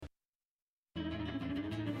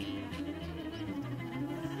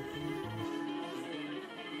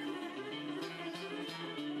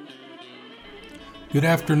Good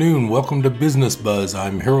afternoon. Welcome to Business Buzz.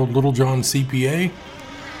 I'm Harold Littlejohn, CPA.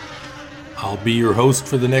 I'll be your host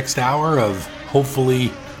for the next hour of hopefully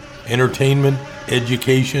entertainment,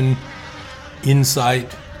 education,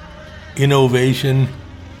 insight, innovation.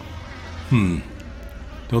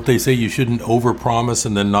 Don't they say you shouldn't overpromise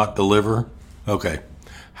and then not deliver? Okay.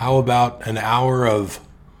 How about an hour of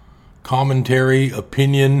commentary,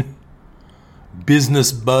 opinion,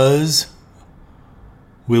 business buzz?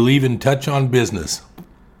 We'll even touch on business.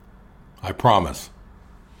 I promise.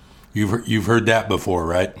 You've heard that before,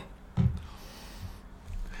 right?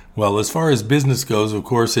 Well, as far as business goes, of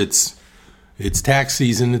course, it's tax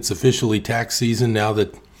season. It's officially tax season now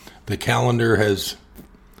that the calendar has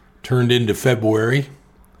turned into February.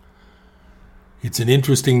 It's an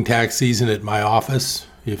interesting tax season at my office.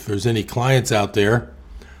 If there's any clients out there,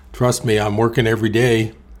 trust me, I'm working every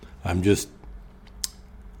day. I'm just,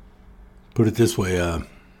 put it this way,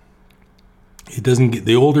 it doesn't get,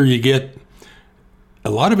 the older you get, a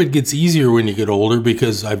lot of it gets easier when you get older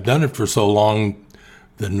because I've done it for so long.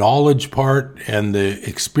 The knowledge part and the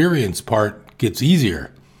experience part gets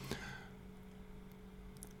easier.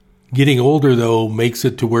 Getting older, though, makes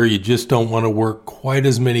it to where you just don't want to work quite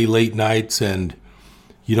as many late nights and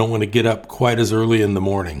you don't want to get up quite as early in the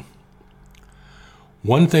morning.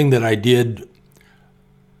 One thing that I did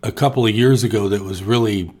a couple of years ago that was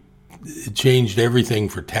really, it changed everything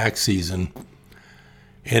for tax season.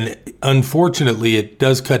 And unfortunately, it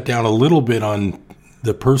does cut down a little bit on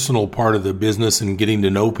the personal part of the business and getting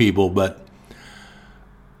to know people. But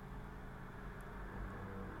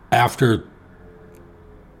after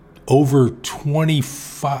over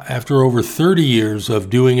 30 years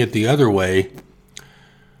of doing it the other way,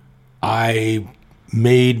 I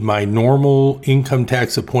made my normal income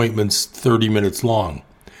tax appointments 30 minutes long.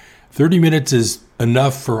 30 minutes is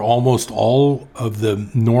enough for almost all of the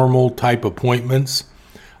normal type appointments.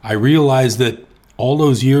 I realized that all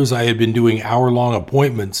those years I had been doing hour-long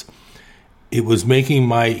appointments, it was making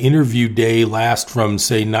my interview day last from,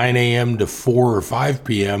 say, 9 a.m. to 4 or 5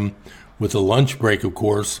 p.m. with a lunch break, of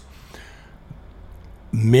course.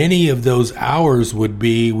 Many of those hours would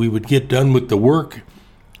be, we would get done with the work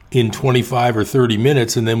in 25 or 30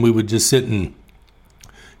 minutes, and then we would just sit and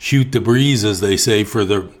shoot the breeze, as they say, for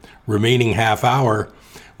the remaining half hour,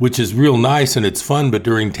 which is real nice and it's fun, but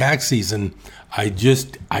during tax season, I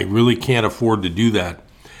really can't afford to do that.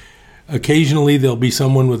 Occasionally, there'll be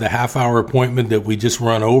someone with a half-hour appointment that we just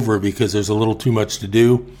run over because there's a little too much to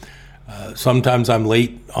do. Sometimes I'm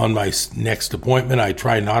late on my next appointment. I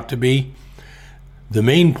try not to be. The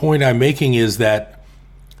main point I'm making is that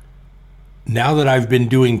now that I've been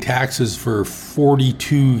doing taxes for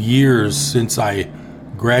 42 years since I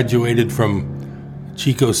graduated from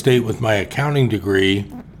Chico State with my accounting degree,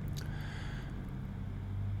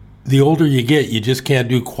 the older you get, you just can't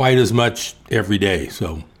do quite as much every day.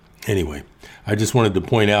 So anyway, I just wanted to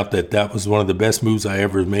point out that that was one of the best moves I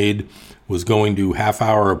ever made, was going to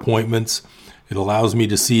half-hour appointments. It allows me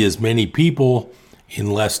to see as many people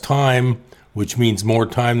in less time, which means more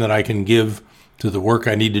time that I can give to the work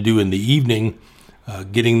I need to do in the evening,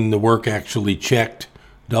 getting the work actually checked,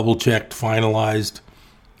 double-checked, finalized,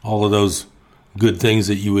 all of those good things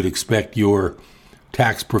that you would expect your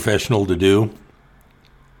tax professional to do.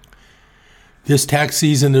 This tax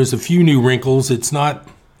season, there's a few new wrinkles. It's not,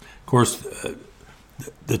 of course,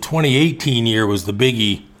 the 2018 year was the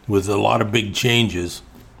biggie with a lot of big changes.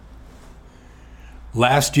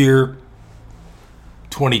 Last year,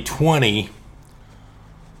 2020,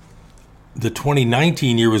 the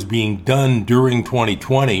 2019 year was being done during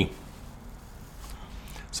 2020.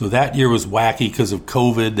 So that year was wacky because of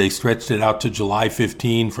COVID. They stretched it out to July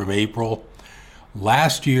 15 from April.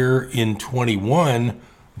 Last year in 21,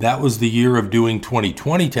 that was the year of doing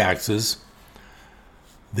 2020 taxes.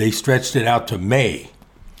 They stretched it out to May.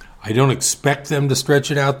 I don't expect them to stretch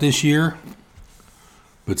it out this year,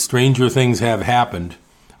 but stranger things have happened.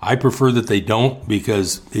 I prefer that they don't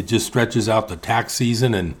because it just stretches out the tax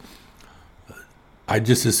season, and I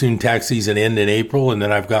just assume tax season end in April, and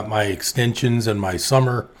then I've got my extensions and my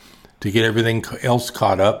summer to get everything else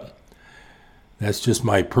caught up. That's just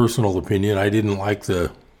my personal opinion. I didn't like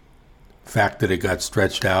the fact that it got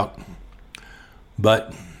stretched out,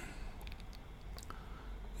 but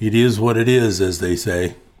it is what it is, as they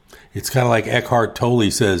say. It's kind of like Eckhart Tolle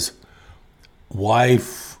says, why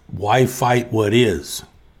fight what is?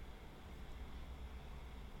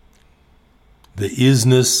 The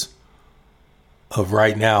isness of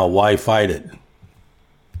right now, why fight it?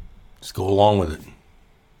 Just go along with it.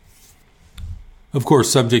 Of course,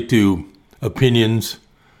 subject to opinions,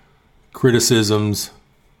 criticisms,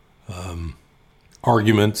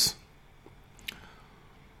 arguments.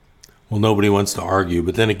 well, nobody wants to argue.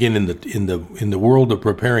 But then again, in the world of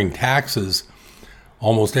preparing taxes,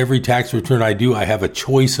 almost every tax return I do, I have a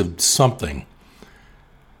choice of something.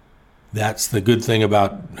 That's the good thing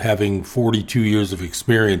about having 42 years of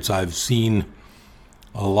experience. I've seen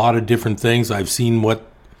a lot of different things. I've seen what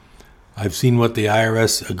the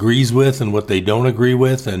IRS agrees with and what they don't agree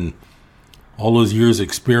with, and all those years'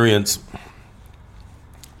 experience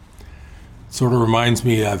sort of reminds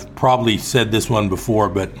me, I've probably said this one before,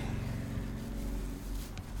 but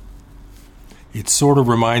it sort of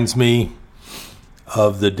reminds me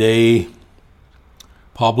of the day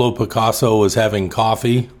Pablo Picasso was having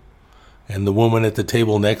coffee and the woman at the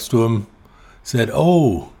table next to him said,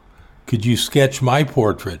 "Oh, could you sketch my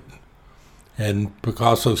portrait?" And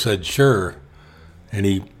Picasso said, "Sure." And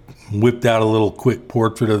he whipped out a little quick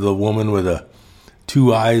portrait of the woman with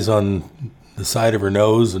two eyes on the side of her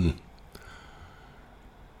nose, and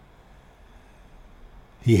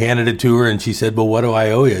he handed it to her, and she said, "Well, what do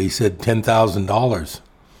I owe you?" He said, $10,000.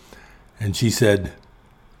 And she said,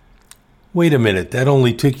 "Wait a minute, that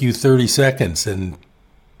only took you 30 seconds. And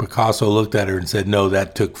Picasso looked at her and said, "No,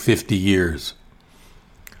 that took 50 years.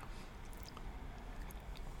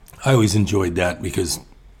 I always enjoyed that because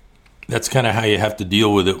that's kind of how you have to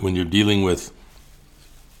deal with it when you're dealing with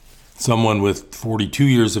someone with 42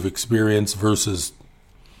 years of experience versus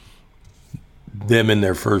them in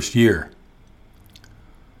their first year.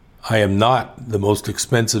 I am not the most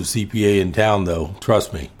expensive CPA in town, though.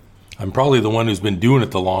 Trust me. I'm probably the one who's been doing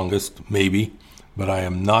it the longest, maybe, but I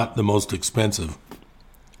am not the most expensive.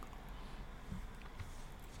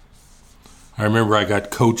 I remember I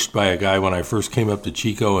got coached by a guy when I first came up to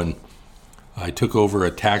Chico, and I took over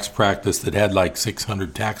a tax practice that had like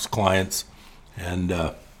 600 tax clients, and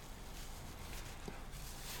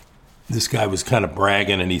this guy was kind of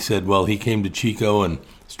bragging, and he said, well, he came to Chico and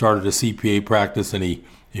started a CPA practice, and he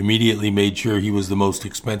immediately made sure he was the most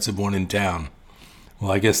expensive one in town.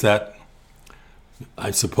 Well,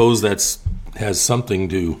 I suppose that's has something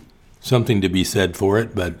to be said for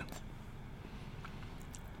it, but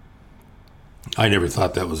I never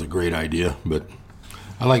thought that was a great idea. But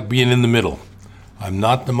I like being in the middle. I'm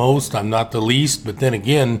not the most, I'm not the least, but then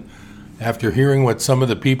again, after hearing what some of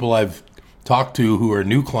the people I've talked to who are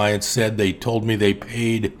new clients said, they told me they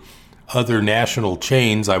paid other national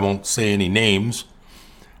chains, I won't say any names,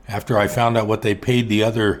 after I found out what they paid the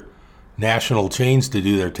other national chains to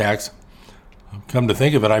do their tax, come to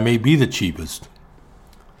think of it, I may be the cheapest.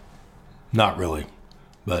 Not really,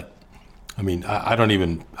 but I mean, I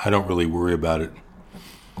don't really worry about it.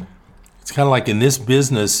 It's kind of like in this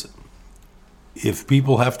business, if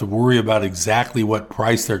people have to worry about exactly what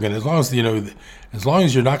price they're going to, as long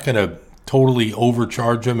as you're not going to totally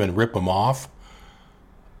overcharge them and rip them off,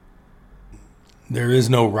 there is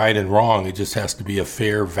no right and wrong. It just has to be a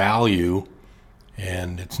fair value,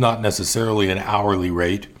 and it's not necessarily an hourly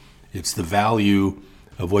rate. It's the value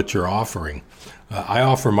of what you're offering. I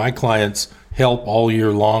offer my clients help all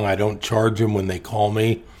year long. I don't charge them when they call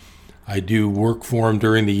me. I do work for them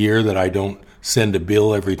during the year that I don't send a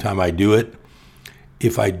bill every time I do it.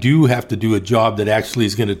 If I do have to do a job that actually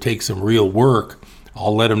is going to take some real work,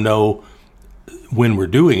 I'll let them know when we're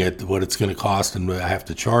doing it, what it's going to cost, and I have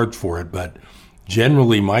to charge for it. But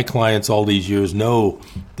generally, my clients all these years know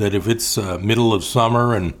that if it's middle of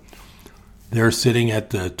summer and they're sitting at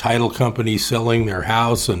the title company selling their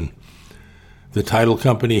house, and the title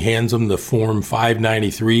company hands them the Form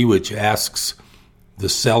 593, which asks the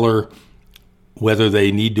seller whether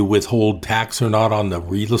they need to withhold tax or not on the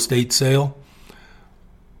real estate sale.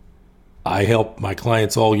 I help my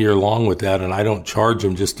clients all year long with that, and I don't charge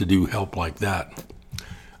them just to do help like that.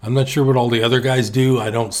 I'm not sure what all the other guys do. I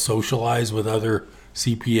don't socialize with other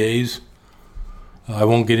CPAs. I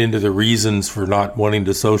won't get into the reasons for not wanting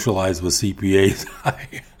to socialize with CPAs.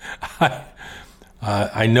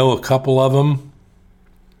 I know a couple of them,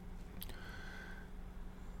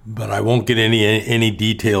 but I won't get any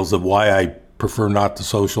details of why I prefer not to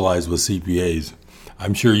socialize with CPAs.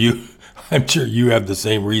 I'm sure you have the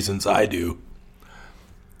same reasons I do.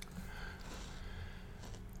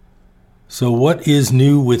 So what is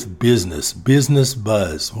new with business? Business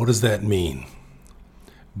buzz. What does that mean?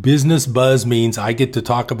 Business buzz means I get to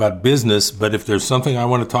talk about business, but if there's something I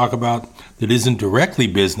want to talk about that isn't directly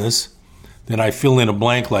business, then I fill in a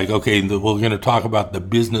blank like, okay, we're going to talk about the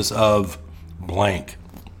business of blank.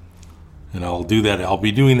 And I'll do that. I'll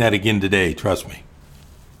be doing that again today, trust me.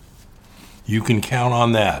 You can count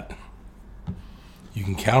on that. You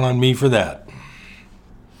can count on me for that.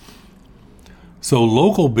 So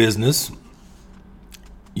local business,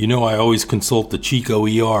 I always consult the Chico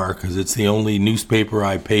ER because it's the only newspaper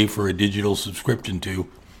I pay for a digital subscription to.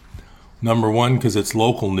 Number one, because it's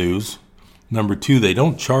local news. Number two, they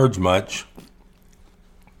don't charge much.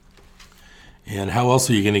 And how else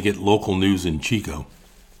are you going to get local news in Chico?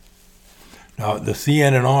 Now, the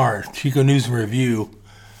CNNR, Chico News and Review,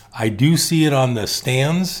 I do see it on the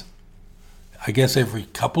stands, I guess every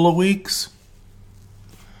couple of weeks.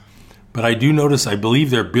 But I do notice, I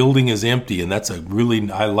believe their building is empty, and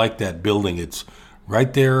I like that building. It's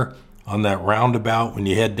right there on that roundabout when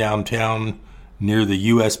you head downtown near the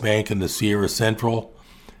U.S. Bank and the Sierra Central.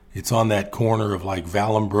 It's on that corner of like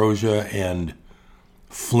Valambrosia and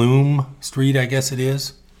Flume Street, I guess it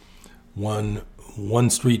is. One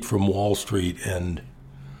street from Wall Street, and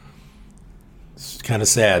it's kind of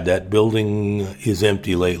sad. That building is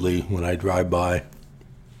empty lately when I drive by.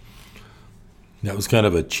 That was kind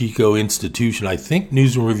of a Chico institution. I think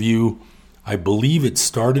News and Review, I believe it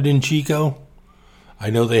started in Chico. I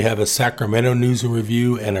know they have a Sacramento News and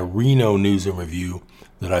Review and a Reno News and Review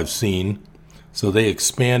that I've seen. So they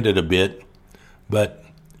expanded a bit. But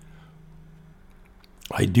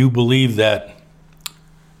I do believe that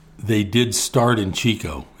they did start in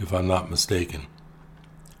Chico, if I'm not mistaken.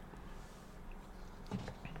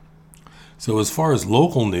 So as far as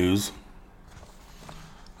local news,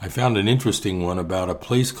 I found an interesting one about a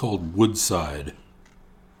place called Woodside.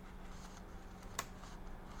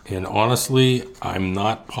 And honestly, I'm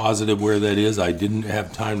not positive where that is. I didn't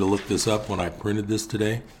have time to look this up when I printed this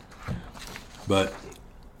today. But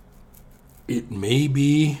it may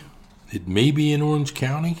be in Orange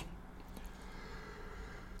County.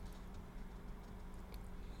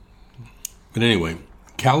 But anyway,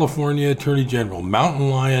 California Attorney General, Mountain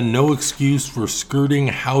Lion, no excuse for skirting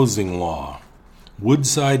housing law.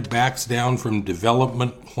 Woodside backs down from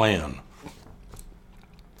development plan.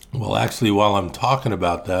 Well, actually, while I'm talking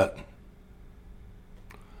about that,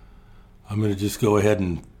 I'm going to just go ahead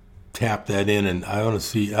and tap that in, and I want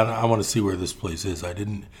to see where this place is.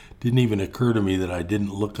 Didn't even occur to me that I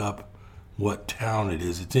didn't look up what town it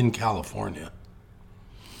is. It's in California.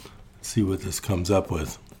 Let's see what this comes up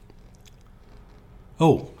with.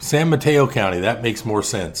 Oh, San Mateo County. That makes more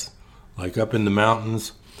sense. Like up in the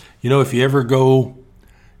mountains. You know, if you ever go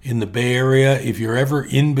in the Bay Area, if you're ever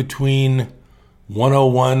in between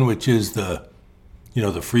 101, which is the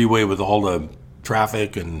freeway with all the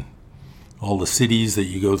traffic and all the cities that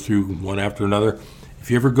you go through one after another, if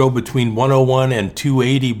you ever go between 101 and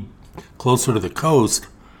 280 closer to the coast,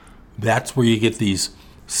 that's where you get these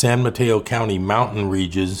San Mateo County mountain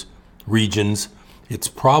regions. It's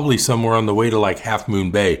probably somewhere on the way to like Half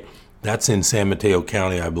Moon Bay. That's in San Mateo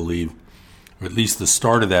County, I believe. Or at least the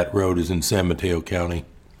start of that road is in San Mateo County.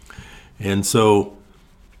 And so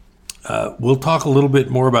we'll talk a little bit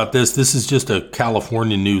more about this. This is just a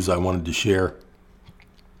California news I wanted to share.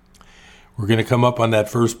 We're going to come up on that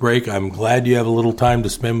first break. I'm glad you have a little time to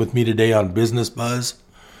spend with me today on Business Buzz.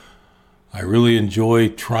 I really enjoy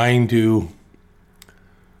trying to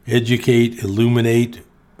educate, illuminate,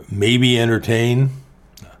 maybe entertain.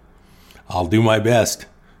 I'll do my best.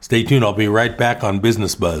 Stay tuned. I'll be right back on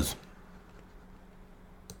Business Buzz.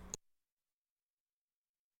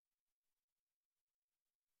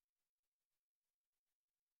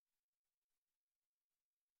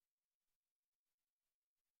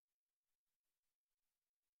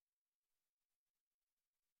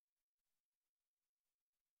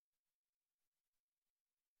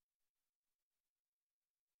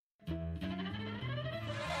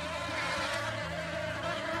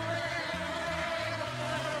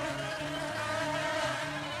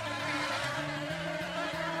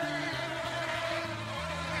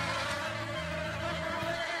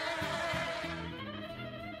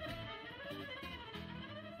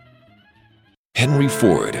 Henry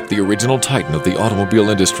Ford, the original titan of the automobile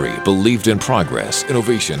industry, believed in progress,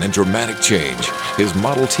 innovation, and dramatic change. His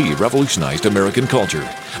Model T revolutionized American culture.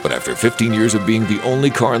 But after 15 years of being the only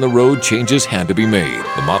car on the road, changes had to be made.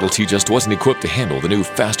 The Model T just wasn't equipped to handle the new,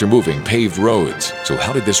 faster-moving paved roads. So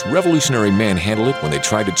how did this revolutionary man handle it when they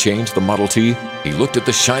tried to change the Model T? He looked at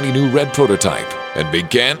the shiny new red prototype and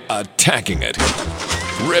began attacking it,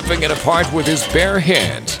 ripping it apart with his bare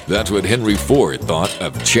hands. That's what Henry Ford thought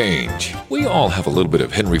of change. We all have a little bit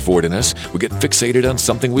of Henry Ford in us. We get fixated on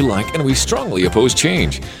something we like, and we strongly oppose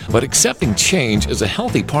change. But accepting change is a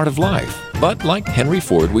healthy part of life. But like Henry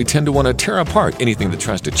Ford, we tend to want to tear apart anything that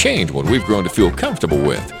tries to change what we've grown to feel comfortable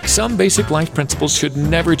with. Some basic life principles should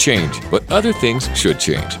never change, but other things should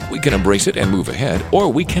change. We can embrace it and move ahead,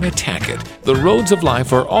 or we can attack it. The roads of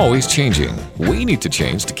life are always changing. We need to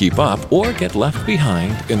change to keep up or get left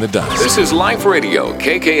behind in the dust. This is Life Radio,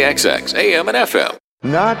 KKXX, AM and FM.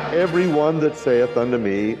 Not everyone that saith unto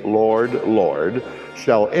me, Lord, Lord,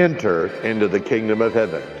 shall enter into the kingdom of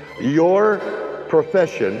heaven, Your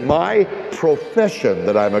profession, my profession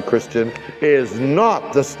that I'm a Christian, is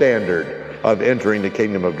not the standard of entering the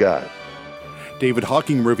kingdom of God. David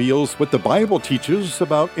Hawking reveals what the Bible teaches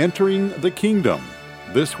about entering the kingdom.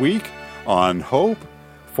 This week on Hope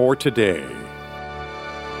for Today.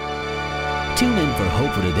 Tune in for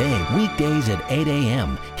Hope for Today, weekdays at 8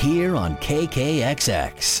 a.m. here on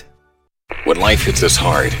KKXX. When life hits us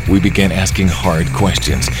hard, we begin asking hard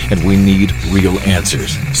questions, and we need real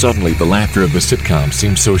answers. Suddenly, the laughter of the sitcom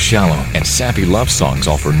seems so shallow, and sappy love songs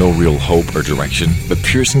offer no real hope or direction. But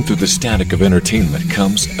piercing through the static of entertainment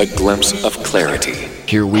comes a glimpse of clarity.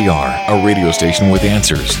 Here we are, a radio station with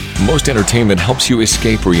answers. Most entertainment helps you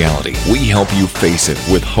escape reality. We help you face it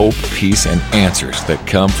with hope, peace, and answers that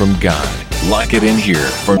come from God. Lock it in here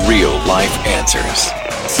for real life answers.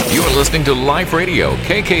 You're listening to Life Radio,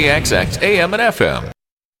 KKXX AM and FM.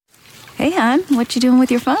 Hey, hon, what you doing with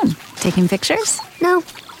your phone? Taking pictures? No,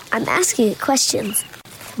 I'm asking it questions.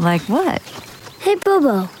 Like what? Hey,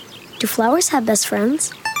 Bobo, do flowers have best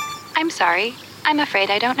friends? I'm sorry. I'm afraid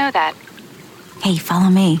I don't know that. Hey, follow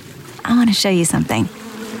me. I want to show you something.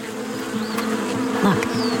 Look,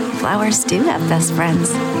 flowers do have best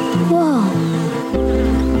friends. Whoa.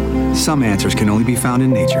 Some answers can only be found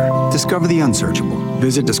in nature. Discover the unsearchable.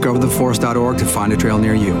 Visit discovertheforest.org to find a trail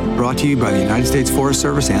near you. Brought to you by the United States Forest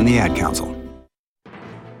Service and the Ad Council.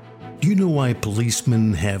 Do you know why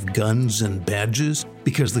policemen have guns and badges?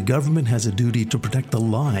 Because the government has a duty to protect the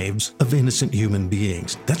lives of innocent human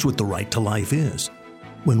beings. That's what the right to life is.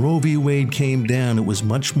 When Roe v. Wade came down, it was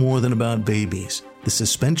much more than about babies. The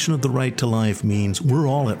suspension of the right to life means we're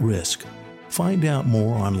all at risk. Find out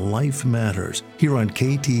more on Life Matters here on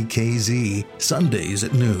KTKZ, Sundays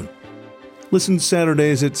at noon. Listen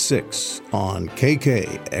Saturdays at 6 on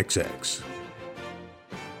KKXX.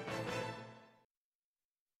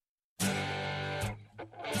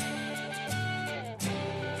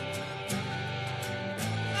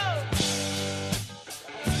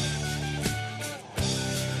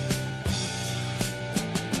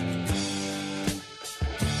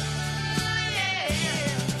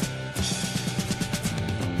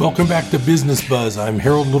 Welcome back to Business Buzz. I'm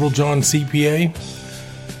Harold Littlejohn, CPA.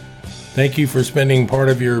 Thank you for spending part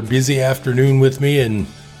of your busy afternoon with me in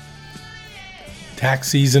tax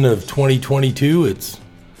season of 2022. It's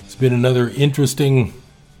been another interesting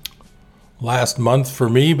last month for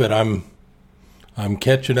me, but I'm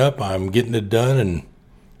catching up. I'm getting it done, and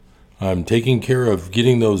I'm taking care of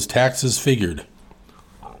getting those taxes figured.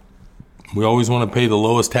 We always want to pay the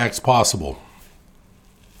lowest tax possible,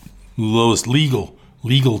 the lowest legal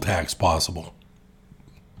tax possible.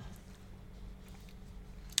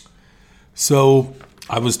 So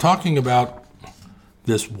I was talking about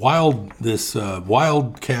this wildcat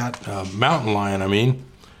mountain lion.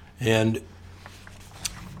 And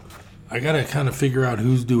I got to kind of figure out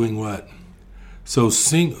who's doing what. So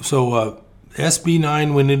SB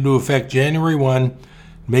 9 went into effect January 1,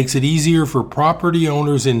 makes it easier for property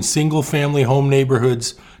owners in single-family home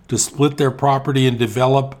neighborhoods to split their property and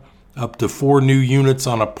develop up to 4 new units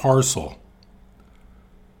on a parcel.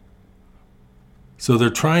 So they're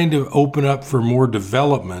trying to open up for more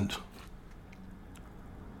development.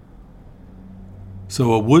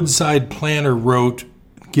 So a Woodside planner wrote,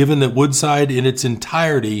 given that Woodside in its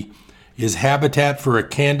entirety is habitat for a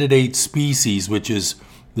candidate species, which is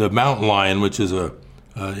the mountain lion, which is a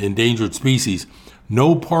endangered species,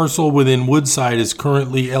 no parcel within Woodside is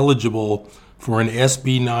currently eligible for an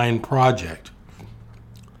SB 9 project.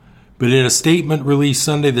 But in a statement released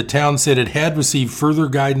Sunday, the town said it had received further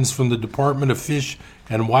guidance from the Department of Fish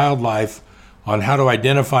and Wildlife on how to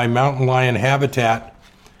identify mountain lion habitat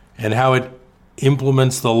and how it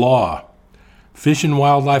implements the law. Fish and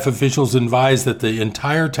Wildlife officials advised that the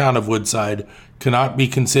entire town of Woodside cannot be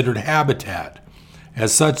considered habitat.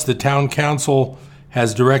 As such, the town council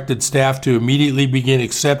has directed staff to immediately begin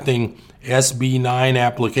accepting SB 9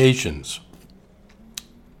 applications.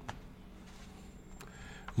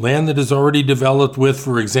 Land that is already developed with,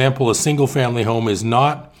 for example, a single-family home is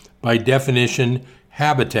not, by definition,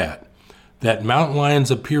 habitat. That mountain lions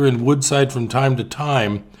appear in Woodside from time to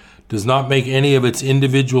time does not make any of its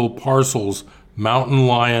individual parcels mountain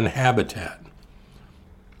lion habitat.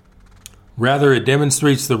 Rather, it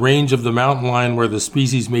demonstrates the range of the mountain lion where the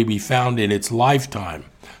species may be found in its lifetime.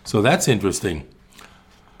 So that's interesting.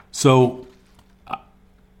 So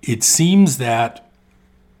it seems that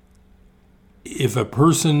if a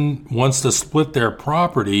person wants to split their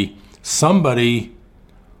property, somebody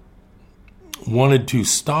wanted to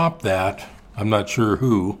stop that. I'm not sure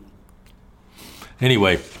who.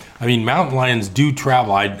 Anyway, mountain lions do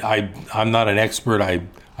travel. I'm not an expert. I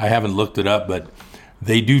haven't looked it up, but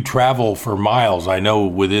they do travel for miles, I know,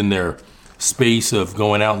 within their space of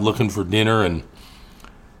going out and looking for dinner and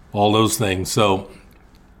all those things. So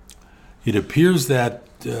it appears that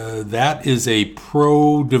that is a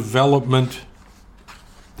pro-development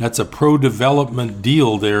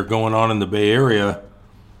deal there going on in the Bay Area.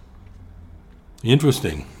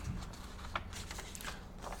 Interesting.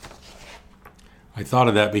 I thought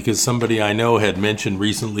of that because somebody I know had mentioned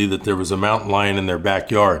recently that there was a mountain lion in their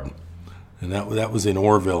backyard, and that was in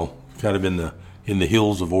Orville, kind of in the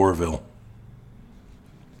hills of Orville.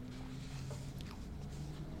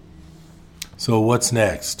 So what's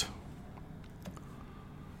next?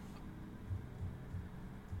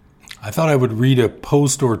 I thought I would read a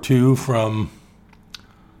post or two from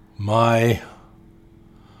my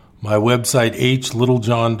website,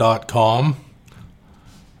 hlittlejohn.com.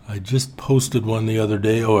 I just posted one the other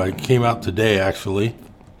day. Oh, it came out today, actually.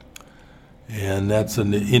 And that's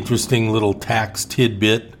an interesting little tax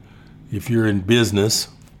tidbit if you're in business.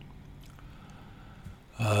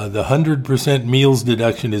 The 100% meals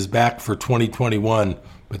deduction is back for 2021,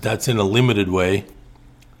 but that's in a limited way.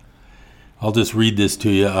 I'll just read this to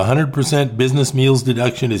you. 100% business meals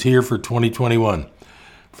deduction is here for 2021.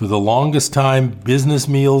 For the longest time, business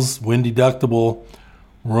meals, when deductible,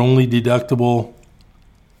 were only deductible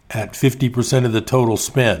at 50% of the total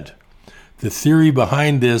spent. The theory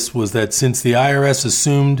behind this was that since the IRS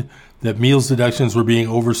assumed that meals deductions were being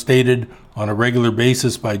overstated on a regular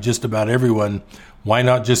basis by just about everyone, why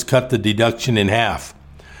not just cut the deduction in half?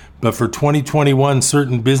 But for 2021,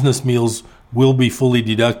 certain business meals will be fully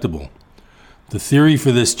deductible. The theory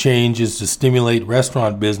for this change is to stimulate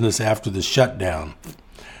restaurant business after the shutdown.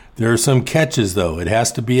 There are some catches, though. It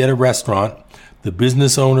has to be at a restaurant, the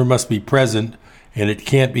business owner must be present, and it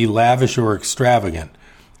can't be lavish or extravagant.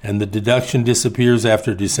 And the deduction disappears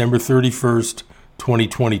after December 31st,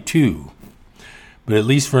 2022. But at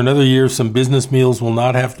least for another year, some business meals will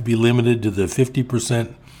not have to be limited to the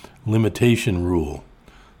 50% limitation rule.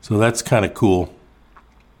 So that's kind of cool.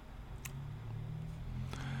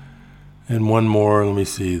 And one more, let me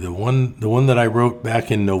see, the one that I wrote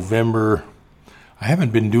back in November. I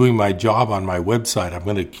haven't been doing my job on my website. I'm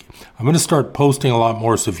going to start posting a lot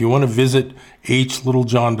more. So if you want to visit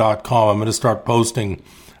hlittlejohn.com, I'm going to start posting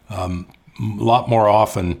a lot more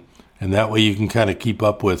often, and that way you can kind of keep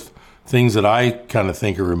up with things that I kind of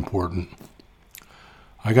think are important.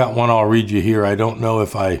 I got one I'll read you here. I don't know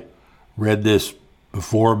if I read this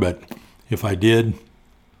before, but if I did,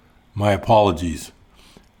 my apologies.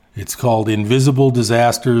 It's called Invisible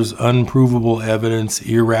Disasters, Unprovable Evidence,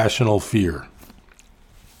 Irrational Fear.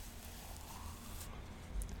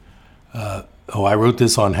 I wrote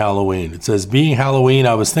this on Halloween. It says, being Halloween,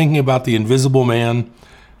 I was thinking about the Invisible Man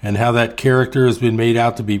and how that character has been made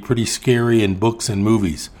out to be pretty scary in books and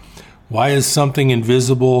movies. Why is something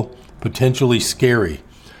invisible potentially scary?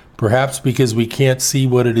 Perhaps because we can't see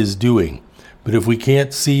what it is doing. But if we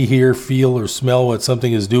can't see, hear, feel, or smell what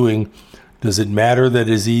something is doing, does it matter that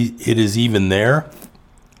it is even there?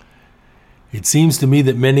 It seems to me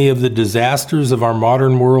that many of the disasters of our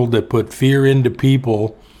modern world that put fear into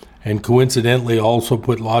people and coincidentally also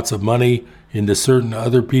put lots of money into certain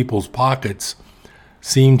other people's pockets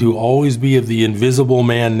seem to always be of the invisible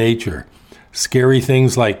man nature. Scary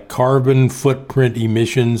things like carbon footprint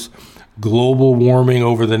emissions, global warming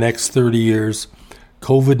over the next 30 years,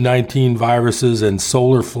 COVID-19 viruses, and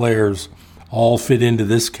solar flares all fit into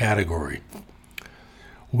this category.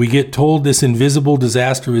 We get told this invisible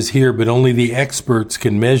disaster is here, but only the experts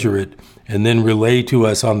can measure it and then relay to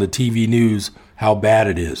us on the TV news how bad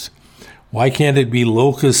it is. Why can't it be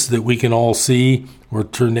locusts that we can all see or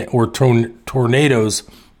tornadoes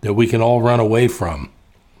that we can all run away from?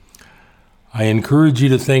 I encourage you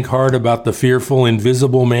to think hard about the fearful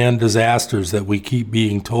invisible man disasters that we keep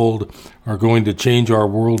being told are going to change our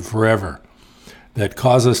world forever, that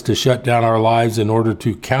cause us to shut down our lives in order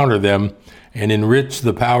to counter them and enrich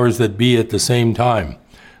the powers that be at the same time.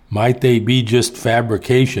 Might they be just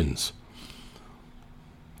fabrications?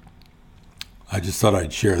 I just thought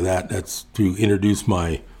I'd share that. That's to introduce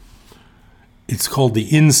it's called the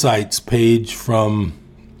Insights page from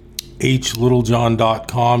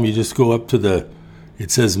hlittlejohn.com. You just go up to it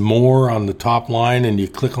says more on the top line, and you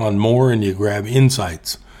click on more and you grab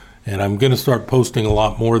Insights. And I'm going to start posting a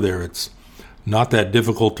lot more there. It's not that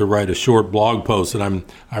difficult to write a short blog post, and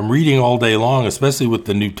I'm reading all day long, especially with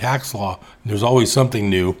the new tax law. There's always something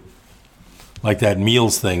new, like that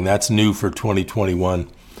meals thing. That's new for 2021.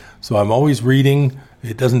 So I'm always reading.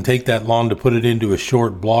 It doesn't take that long to put it into a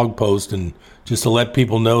short blog post, and just to let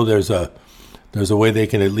people know there's a way they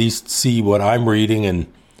can at least see what I'm reading and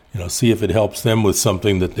see if it helps them with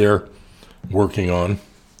something that they're working on.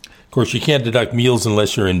 Of course, you can't deduct meals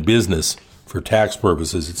unless you're in business for tax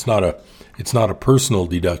purposes. It's not a personal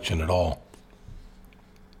deduction at all.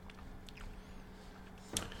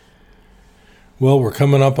 Well, we're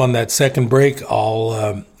coming up on that second break.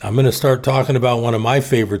 I'm going to start talking about one of my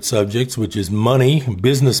favorite subjects, which is money.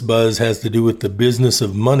 Business Buzz has to do with the business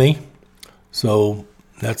of money. So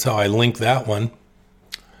that's how I link that one.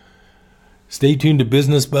 Stay tuned to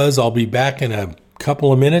Business Buzz. I'll be back in a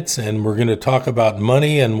couple of minutes, and we're going to talk about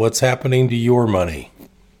money and what's happening to your money.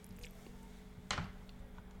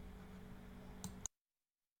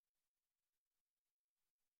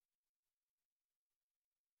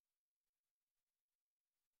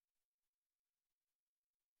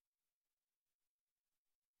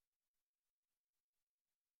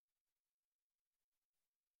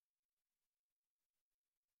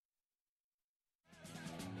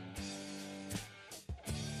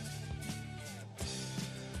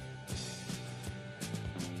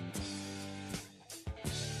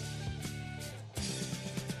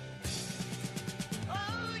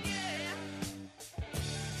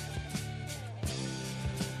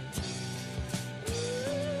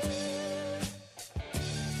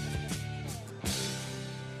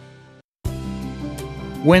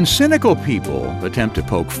 When cynical people attempt to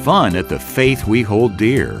poke fun at the faith we hold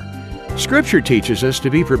dear, Scripture teaches us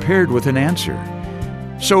to be prepared with an answer.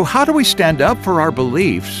 So how do we stand up for our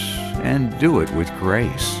beliefs and do it with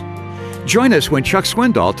grace? Join us when Chuck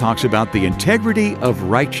Swindoll talks about the integrity of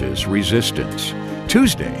righteous resistance,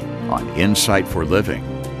 Tuesday on Insight for Living.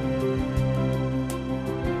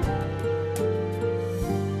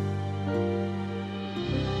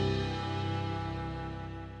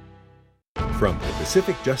 From the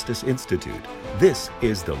Pacific Justice Institute, this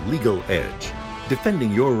is The Legal Edge,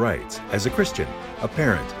 defending your rights as a Christian, a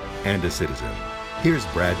parent, and a citizen. Here's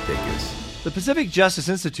Brad Dacus. The Pacific Justice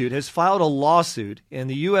Institute has filed a lawsuit in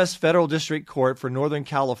the U.S. Federal District Court for Northern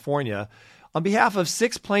California on behalf of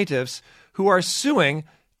 6 plaintiffs who are suing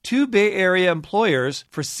 2 Bay Area employers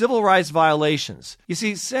for civil rights violations. You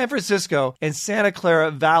see, San Francisco and Santa Clara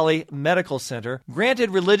Valley Medical Center granted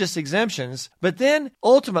religious exemptions, but then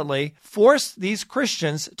ultimately forced these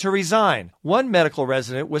Christians to resign. One medical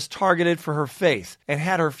resident was targeted for her faith and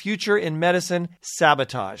had her future in medicine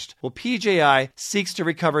sabotaged. Well, PJI seeks to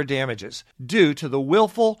recover damages due to the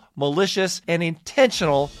willful, malicious, and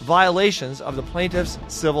intentional violations of the plaintiff's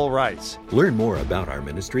civil rights. Learn more about our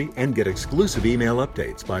ministry and get exclusive email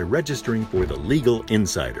updates by registering for the Legal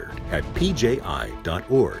Insider at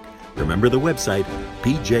pji.org. Remember the website,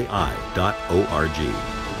 pji.org.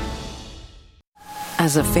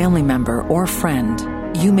 As a family member or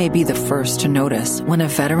friend, you may be the first to notice when a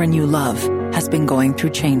veteran you love has been going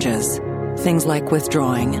through changes. Things like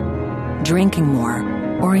withdrawing, drinking more,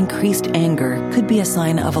 or increased anger could be a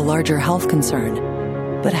sign of a larger health concern.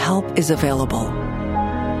 But help is available.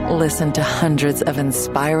 Listen to hundreds of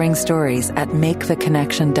inspiring stories at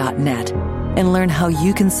maketheconnection.net and learn how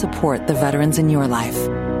you can support the veterans in your life.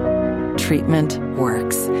 Treatment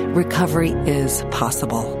works. Recovery is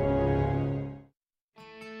possible.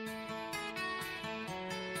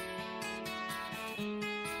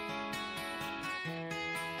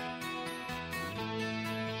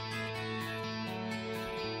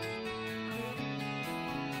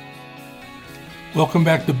 Welcome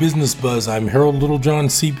back to Business Buzz. I'm Harold Littlejohn,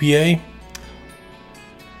 CPA.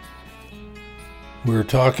 We're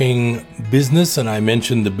talking business, and I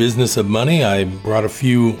mentioned the business of money. I brought a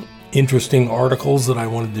few interesting articles that I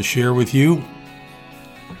wanted to share with you.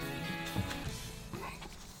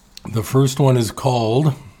 The first one is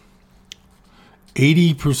called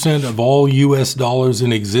 80% of all U.S. dollars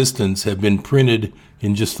in existence have been printed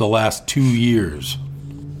in just the last 2 years.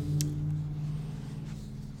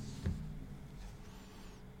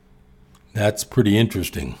 That's pretty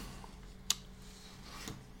interesting.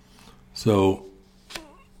 So, it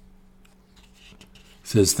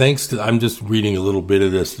says, thanks to, I'm just reading a little bit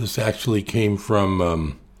of this. This actually came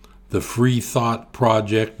from the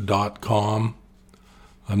freethoughtproject.com.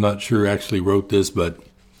 I'm not sure who actually wrote this, but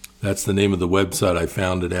that's the name of the website I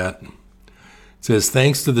found it at. It says,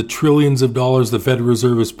 thanks to the trillions of dollars the Federal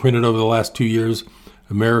Reserve has printed over the last 2 years,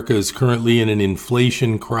 America is currently in an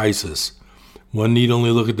inflation crisis. One need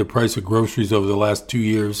only look at the price of groceries over the last 2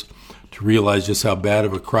 years to realize just how bad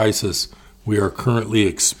of a crisis we are currently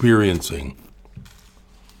experiencing.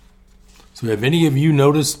 So have any of you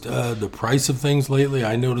noticed the price of things lately?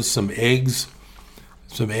 I noticed some eggs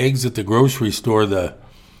at the grocery store. The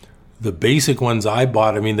basic ones I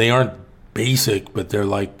bought, I mean, they aren't basic, but they're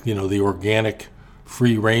like, the organic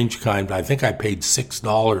free range kind. I think I paid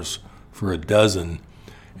 $6 for a dozen.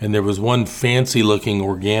 and there was one fancy-looking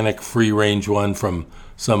organic free-range one from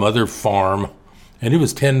some other farm, and it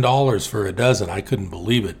was $10 for a dozen. I couldn't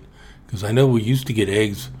believe it, because I know we used to get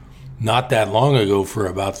eggs not that long ago for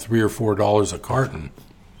about $3 or $4 a carton,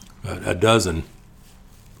 a dozen.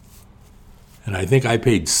 And I think I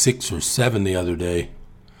paid $6 or $7 the other day.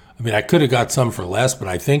 I mean, I could have got some for less, but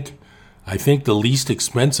I think the least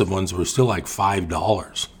expensive ones were still like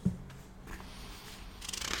 $5.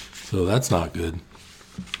 So that's not good.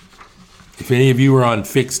 If any of you are on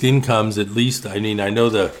fixed incomes, at least, I mean, I know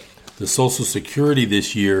the Social Security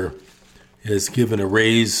this year has given a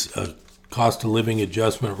raise, a cost of living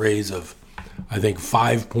adjustment raise of, I think,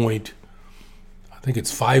 5.9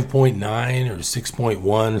 or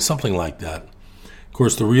 6.1, something like that. Of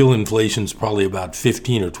course, the real inflation is probably about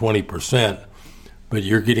 15 or 20%, but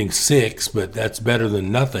you're getting 6, but that's better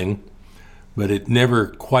than nothing. But it never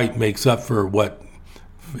quite makes up for what's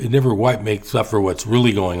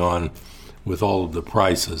really going on with all of the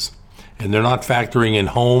prices. And they're not factoring in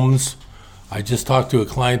homes. I just talked to a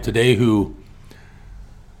client today who,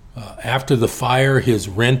 after the fire, his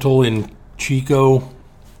rental in Chico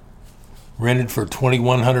rented for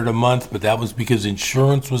 $2,100 a month, but that was because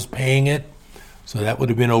insurance was paying it. So that would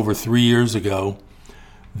have been over 3 years ago.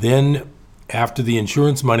 Then, after the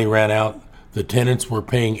insurance money ran out, the tenants were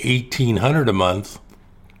paying $1,800 a month.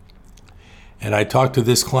 And I talked to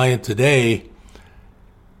this client today.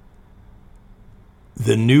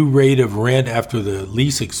 The new rate of rent after the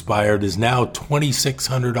lease expired is now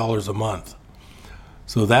 $2,600 a month.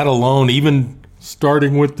 So that alone, even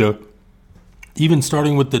starting with the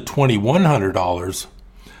 $2,100,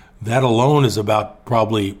 that alone is about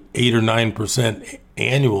probably 8 or 9%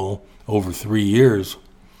 annual over 3 years.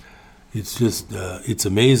 It's just, it's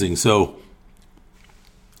amazing. So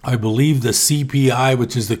I believe the CPI,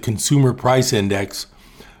 which is the Consumer Price Index,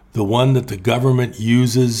 the one that the government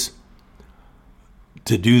uses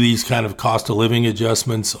to do these kind of cost of living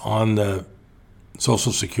adjustments on the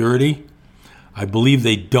Social Security, I believe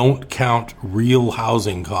they don't count real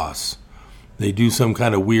housing costs. They do some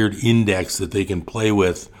kind of weird index that they can play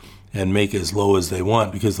with and make as low as they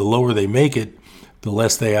want, because the lower they make it, the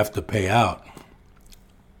less they have to pay out.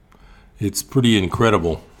 It's pretty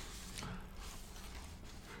incredible.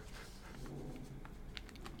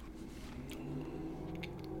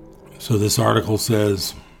 So this article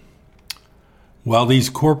says, while these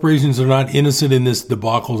corporations are not innocent in this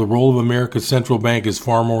debacle, the role of America's central bank is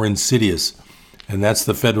far more insidious, and that's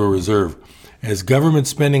the Federal Reserve. As government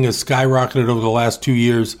spending has skyrocketed over the last 2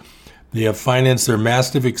 years, they have financed their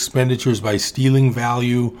massive expenditures by stealing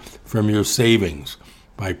value from your savings,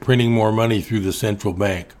 by printing more money through the central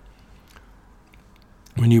bank.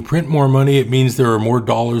 When you print more money, it means there are more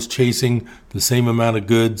dollars chasing the same amount of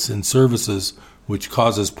goods and services, which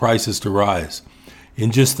causes prices to rise.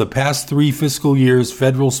 In just the past 3 fiscal years,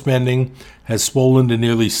 federal spending has swollen to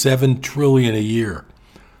nearly $7 trillion a year,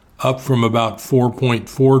 up from about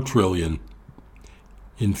 $4.4 trillion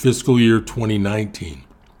in fiscal year 2019.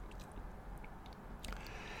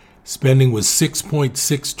 Spending was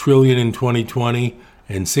 $6.6 trillion in 2020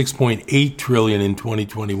 and $6.8 trillion in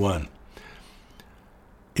 2021.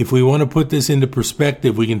 If we want to put this into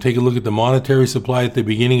perspective, we can take a look at the monetary supply at the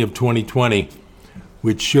beginning of 2020,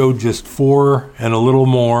 which showed just 4 and a little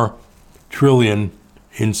more trillion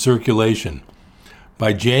in circulation.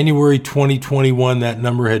 By January 2021, that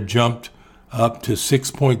number had jumped up to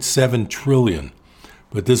 6.7 trillion,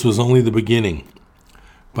 but this was only the beginning.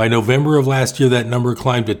 By November of last year, that number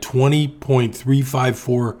climbed to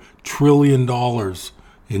 $20.354 trillion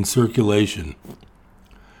in circulation,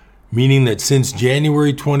 meaning that since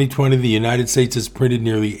January 2020, the United States has printed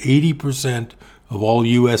nearly 80% of all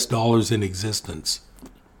U.S. dollars in existence.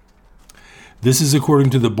 This is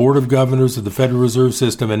according to the Board of Governors of the Federal Reserve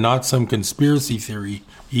System, and not some conspiracy theory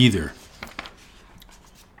either.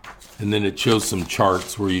 And then it shows some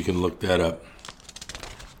charts where you can look that up.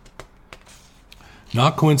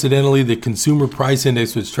 Not coincidentally, the Consumer Price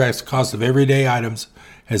Index, which tracks the cost of everyday items,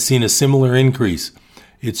 has seen a similar increase.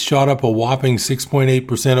 It's shot up a whopping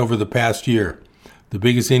 6.8% over the past year, the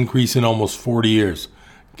biggest increase in almost 40 years.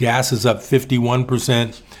 Gas is up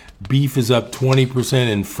 51%, beef is up 20%,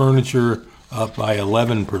 and furniture up by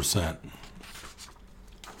 11%.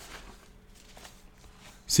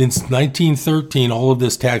 Since 1913, all of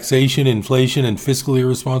this taxation, inflation, and fiscal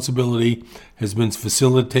irresponsibility has been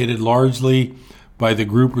facilitated largely by the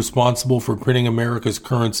group responsible for printing America's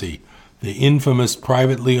currency, the infamous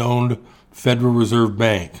privately owned Federal Reserve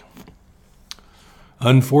Bank.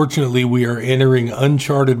 Unfortunately, we are entering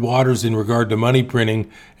uncharted waters in regard to money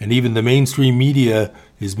printing, and even the mainstream media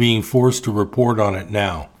is being forced to report on it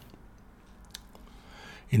now.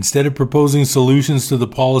 Instead of proposing solutions to the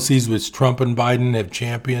policies which Trump and Biden have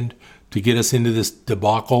championed to get us into this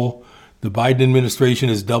debacle, the Biden administration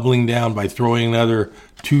is doubling down by throwing another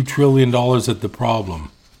 $2 trillion at the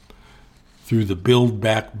problem through the Build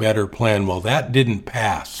Back Better plan. Well, that didn't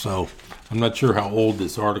pass, so I'm not sure how old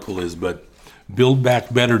this article is, but Build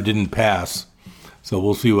Back Better didn't pass, so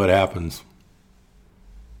we'll see what happens.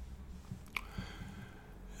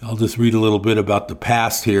 I'll just read a little bit about the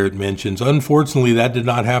past here. It mentions, unfortunately, that did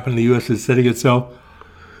not happen. The U.S. is setting itself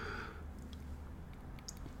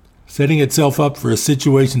up for a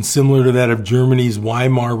situation similar to that of Germany's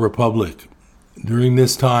Weimar Republic. During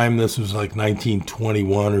this time, this was like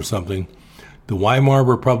 1921 or something, the Weimar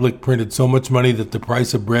Republic printed so much money that the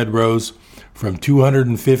price of bread rose from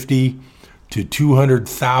 250 to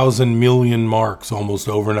 200,000 million marks almost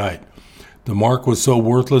overnight. The mark was so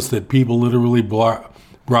worthless that people literally brought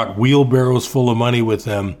wheelbarrows full of money with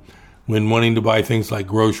them when wanting to buy things like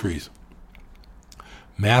groceries.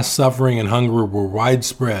 Mass suffering and hunger were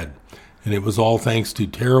widespread, and it was all thanks to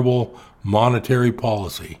terrible monetary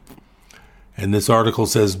policy. And this article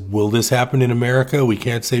says, will this happen in America? We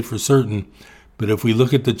can't say for certain, but if we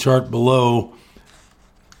look at the chart below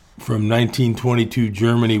from 1922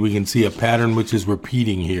 Germany, we can see a pattern which is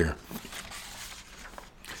repeating here.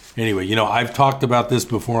 Anyway, I've talked about this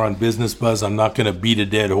before on Business Buzz. I'm not going to beat a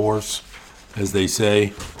dead horse, as they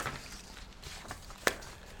say.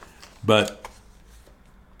 But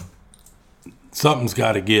something's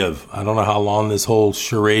got to give. I don't know how long this whole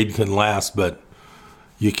charade can last, but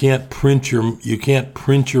you can't print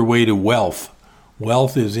your way to wealth.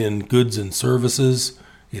 Wealth is in goods and services.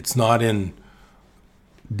 It's not in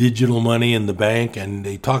digital money in the bank. And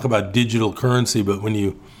they talk about digital currency, but when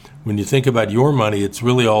you think about your money, it's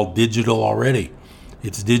really all digital already.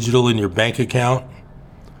 It's digital in your bank account.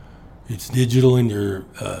 It's digital in your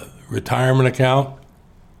retirement account.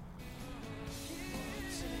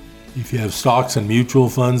 If you have stocks and mutual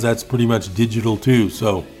funds, that's pretty much digital too.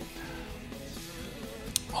 So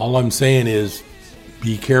all I'm saying is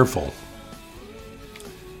be careful.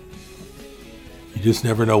 You just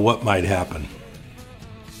never know what might happen.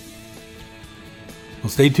 Well,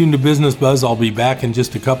 stay tuned to Business Buzz. I'll be back in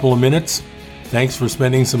just a couple of minutes. Thanks for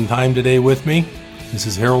spending some time today with me. This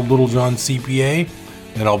is Harold Littlejohn, CPA,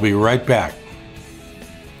 and I'll be right back.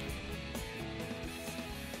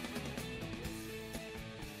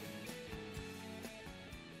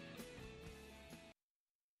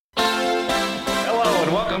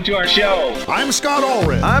 To our show. I'm Scott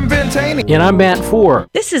Allred. I'm Ben Taney. And I'm Matt Four.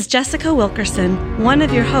 This is Jessica Wilkerson, one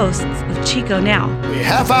of your hosts of Chico Now. A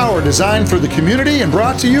half hour designed for the community and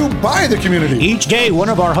brought to you by the community. Each day, one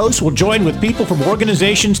of our hosts will join with people from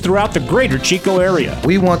organizations throughout the greater Chico area.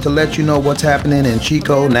 We want to let you know what's happening in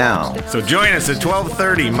Chico Now. So join us at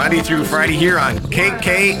 12:30 Monday through Friday here on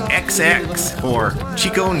KKXX for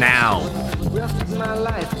Chico Now.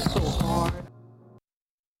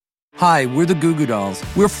 Hi, we're the Goo Goo Dolls.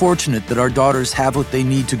 We're fortunate that our daughters have what they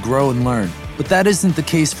need to grow and learn. But that isn't the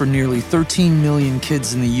case for nearly 13 million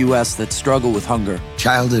kids in the U.S. that struggle with hunger.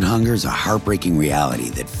 Childhood hunger is a heartbreaking reality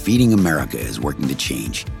that Feeding America is working to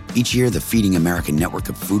change. Each year, the Feeding America network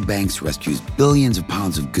of food banks rescues billions of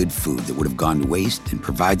pounds of good food that would have gone to waste and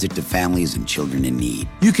provides it to families and children in need.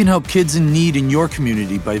 You can help kids in need in your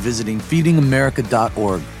community by visiting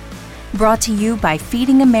feedingamerica.org. Brought to you by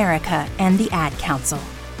Feeding America and the Ad Council.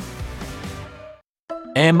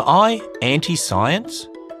 Am I anti-science?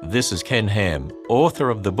 This is Ken Ham, author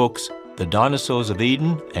of the books The Dinosaurs of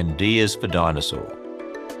Eden and D is for Dinosaur.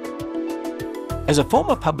 As a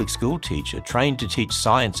former public school teacher trained to teach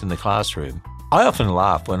science in the classroom, I often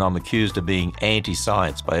laugh when I'm accused of being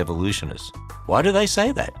anti-science by evolutionists. Why do they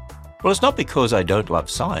say that? Well, it's not because I don't love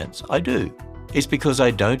science, I do. It's because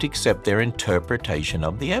I don't accept their interpretation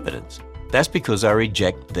of the evidence. That's because I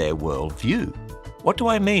reject their worldview. What do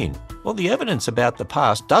I mean? Well, the evidence about the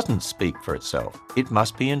past doesn't speak for itself. It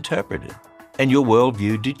must be interpreted. And your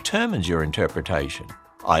worldview determines your interpretation.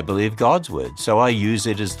 I believe God's word, so I use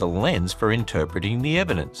it as the lens for interpreting the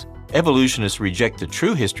evidence. Evolutionists reject the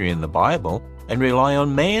true history in the Bible and rely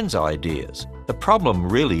on man's ideas. The problem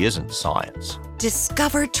really isn't science.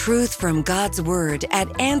 Discover truth from God's Word at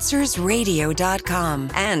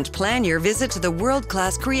AnswersRadio.com and plan your visit to the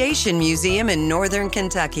world-class Creation Museum in Northern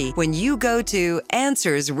Kentucky when you go to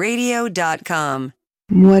AnswersRadio.com.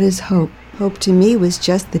 What is hope? Hope to me was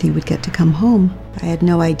just that he would get to come home. I had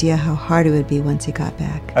no idea how hard it would be once he got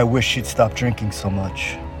back. I wish she'd stop drinking so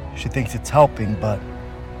much. She thinks it's helping, but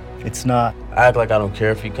it's not. I act like I don't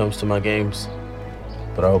care if he comes to my games,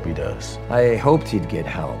 but I hope he does. I hoped he'd get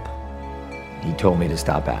help. He told me to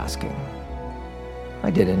stop asking.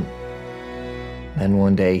 I didn't. Then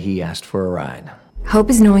one day he asked for a ride. Hope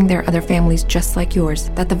is knowing there are other families just like yours,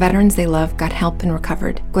 that the veterans they love got help and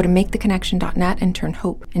recovered. Go to maketheconnection.net and turn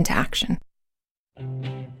hope into action.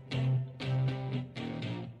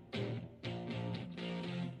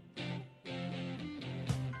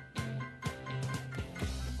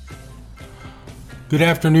 Good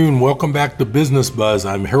afternoon. Welcome back to Business Buzz.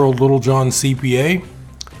 I'm Harold Littlejohn, CPA.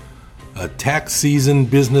 A tax season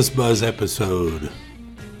Business Buzz episode.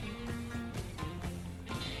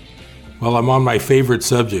 Well, I'm on my favorite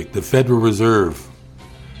subject, the Federal Reserve.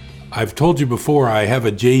 I've told you before, I have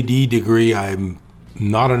a JD degree. I'm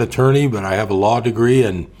not an attorney, but I have a law degree,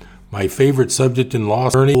 and my favorite subject in law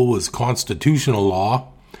school was constitutional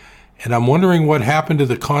law. And I'm wondering what happened to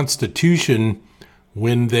the Constitution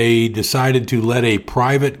when they decided to let a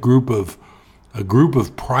group of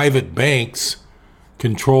private banks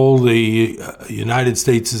control the United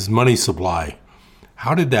States' money supply.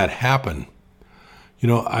 How did that happen? You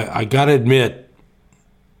know, I got to admit,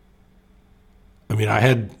 I mean, I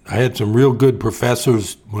had some real good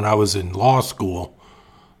professors when I was in law school.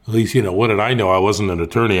 At least, you know, what did I know? I wasn't an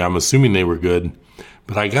attorney. I'm assuming they were good.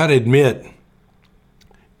 But I got to admit,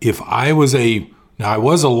 I was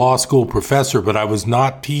a law school professor, but I was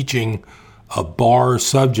not teaching a bar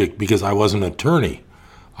subject because I was an attorney.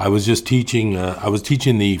 I was just teaching,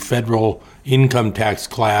 the federal income tax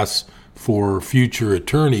class for future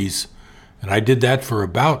attorneys. And I did that for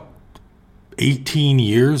about 18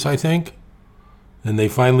 years, I think. And they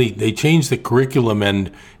changed the curriculum,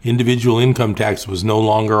 and individual income tax was no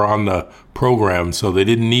longer on the program, so they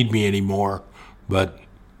didn't need me anymore. But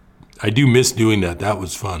I do miss doing that. That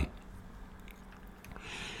was fun.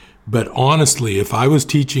 But honestly, if I was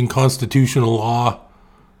teaching constitutional law,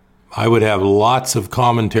 I would have lots of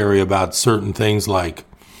commentary about certain things like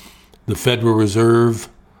the Federal Reserve.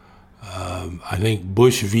 I think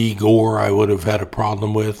Bush v. Gore I would have had a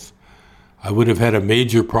problem with. I would have had a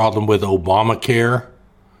major problem with Obamacare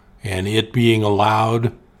and it being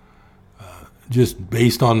allowed, just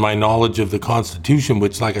based on my knowledge of the Constitution,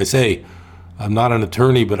 which, like I say, I'm not an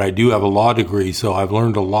attorney, but I do have a law degree, so I've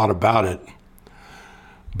learned a lot about it.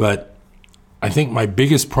 But I think my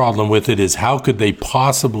biggest problem with it is how could they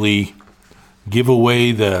possibly give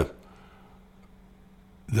away the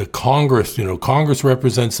Congress? You know, Congress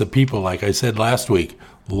represents the people, like I said last week.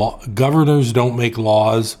 Governors don't make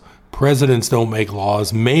laws. Presidents don't make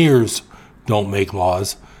laws. Mayors don't make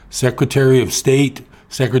laws. Secretaries of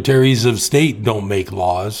State don't make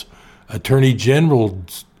laws. Attorneys general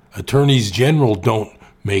don't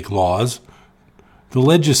make laws. The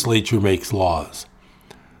legislature makes laws.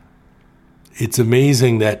 It's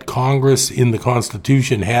amazing that Congress in the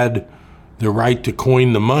Constitution had the right to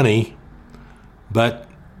coin the money, but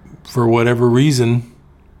for whatever reason,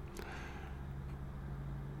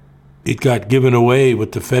 it got given away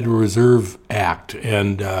with the Federal Reserve Act.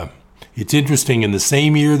 And it's interesting, in the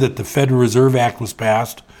same year that the Federal Reserve Act was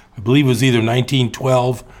passed, I believe it was either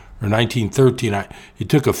 1912 or 1913. It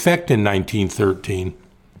took effect in 1913.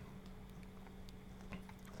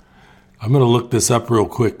 I'm going to look this up real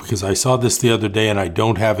quick because I saw this the other day and I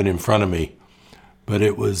don't have it in front of me. But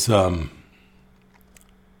it was, I'm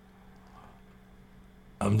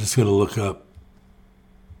just going to look up.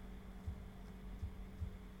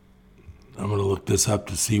 I'm going to look this up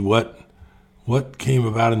to see what came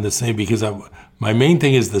about in the same, because my main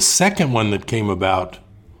thing is the second one that came about,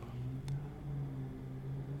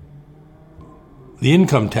 the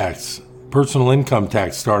income tax, personal income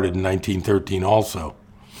tax started in 1913 also.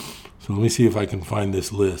 So let me see if I can find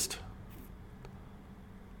this list.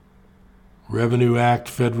 Revenue Act,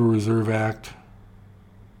 Federal Reserve Act.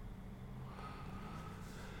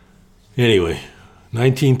 Anyway,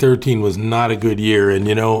 1913 was not a good year. And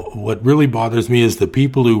you know, what really bothers me is the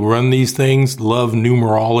people who run these things love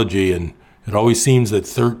numerology. And it always seems that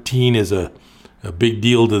 13 is a big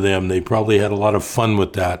deal to them. They probably had a lot of fun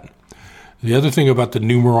with that. The other thing about the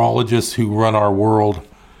numerologists who run our world,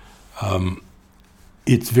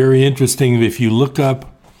 it's very interesting. If you look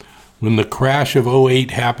up when the crash of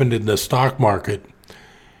 2008 happened in the stock market,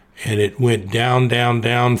 and it went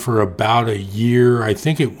down for about a year. I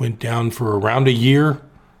think it went down for around a year,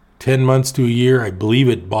 10 months to a year. I believe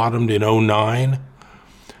it bottomed in 2009.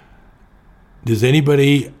 Does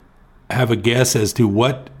anybody have a guess as to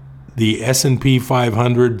what the S&P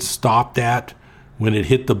 500 stopped at when it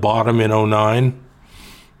hit the bottom in 2009?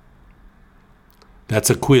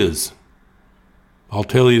 That's a quiz. I'll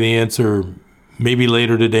tell you the answer maybe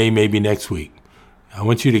later today, maybe next week. I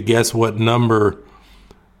want you to guess what number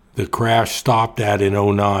the crash stopped at in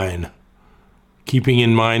 2009, keeping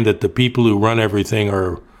in mind that the people who run everything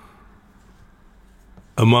are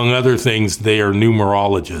among other things, they are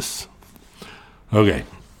numerologists. Okay.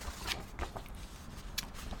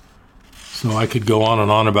 So I could go on and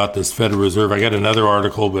on about this Federal Reserve. I got another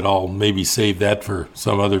article, but I'll maybe save that for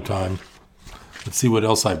some other time. Let's see what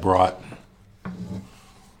else I brought.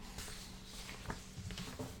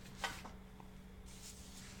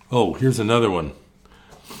 Oh, here's another one.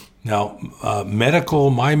 Now,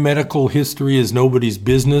 my medical history is nobody's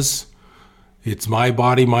business. It's my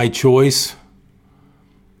body, my choice.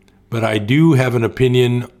 But I do have an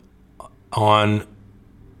opinion on,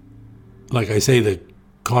 like I say, the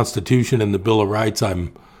Constitution and the Bill of Rights.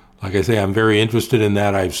 I'm very interested in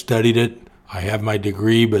that. I've studied it. I have my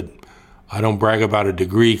degree, but I don't brag about a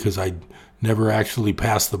degree because I never actually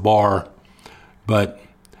passed the bar. But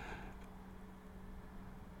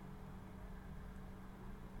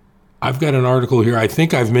I've got an article here. I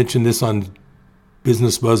think I've mentioned this on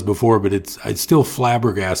Business Buzz before, but it still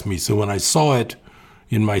flabbergasts me. So when I saw it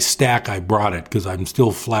in my stack, I brought it because I'm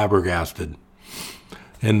still flabbergasted.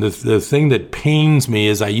 And the thing that pains me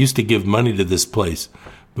is I used to give money to this place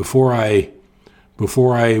before I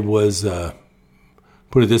was,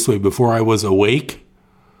 put it this way, before I was awake.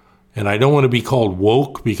 And I don't want to be called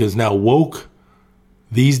woke because now woke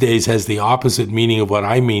these days has the opposite meaning of what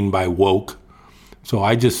I mean by woke. So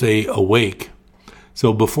I just say awake.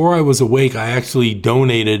 So before I was awake, I actually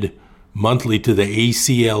donated monthly to the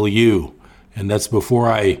ACLU. And that's before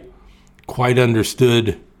I quite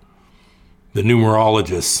understood the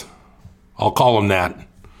numerologists. I'll call them that.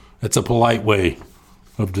 That's a polite way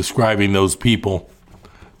of describing those people.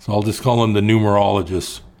 So I'll just call them the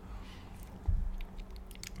numerologists.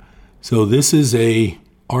 So this is a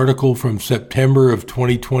article from September of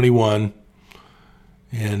 2021.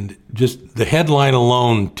 And just the headline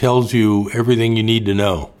alone tells you everything you need to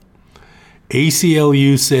know.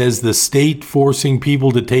 ACLU says the state forcing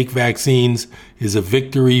people to take vaccines is a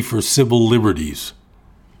victory for civil liberties.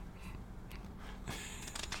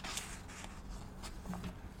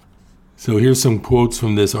 So here's some quotes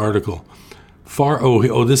from this article.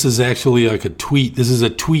 This is actually like a tweet. This is a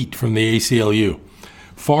tweet from the ACLU.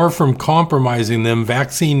 Far from compromising them,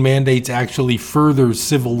 vaccine mandates actually further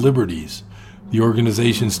civil liberties. The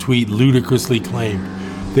organization's tweet ludicrously claimed.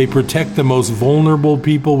 They protect the most vulnerable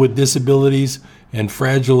people with disabilities and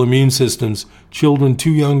fragile immune systems, children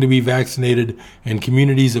too young to be vaccinated, and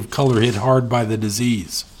communities of color hit hard by the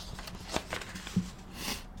disease.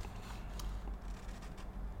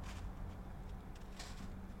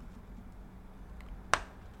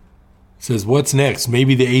 It says, what's next?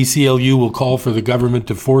 Maybe the ACLU will call for the government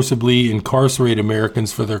to forcibly incarcerate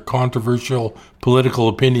Americans for their controversial political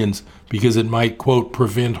opinions because it might, quote,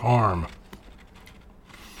 prevent harm.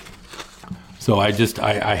 So I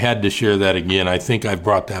had to share that again. I think I've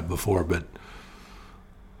brought that before, but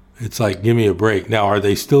it's like, give me a break. Now, are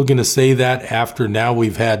they still going to say that after now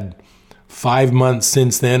we've had 5 months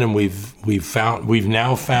since then, and we've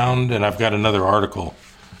now found, and I've got another article.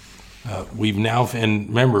 And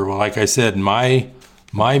remember, like I said, my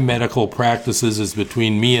medical practices is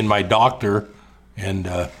between me and my doctor. And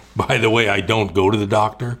by the way, I don't go to the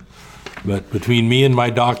doctor, but between me and my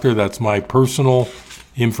doctor, that's my personal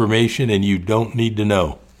information, and you don't need to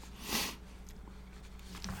know.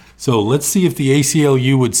 So let's see if the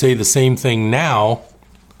ACLU would say the same thing now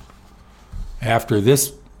after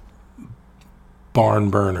this barn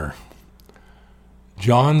burner.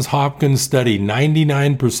 Johns Hopkins study,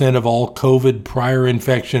 99% of all COVID prior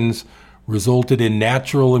infections resulted in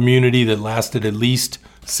natural immunity that lasted at least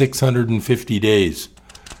 650 days.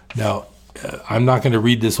 Now, I'm not going to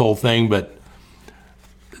read this whole thing, but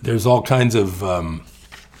there's all kinds of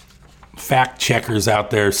fact checkers out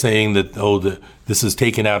there saying that, this is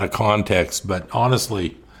taken out of context. But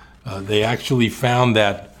honestly, they actually found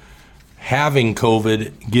that having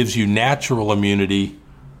COVID gives you natural immunity.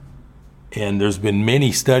 And there's been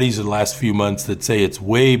many studies in the last few months that say it's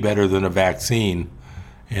way better than a vaccine.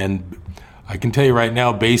 And I can tell you right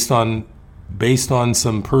now, based on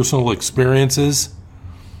some personal experiences,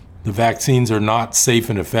 the vaccines are not safe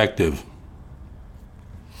and effective.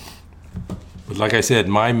 But like I said,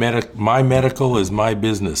 my medical is my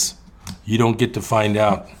business. You don't get to find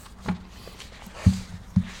out.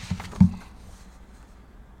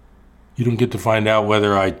 You don't get to find out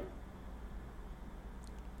whether I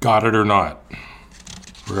got it or not,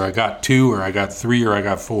 or I got 2, or I got 3, or I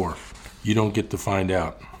got 4. You don't get to find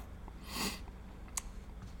out.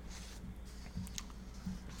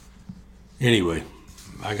 Anyway,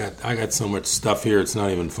 I got so much stuff here, it's not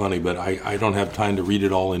even funny, but I don't have time to read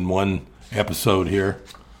it all in one episode here.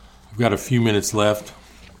 I've got a few minutes left.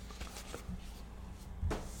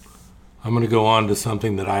 I'm going to go on to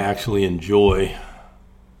something that I actually enjoy.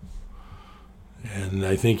 and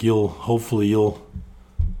I think hopefully you'll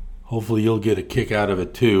get a kick out of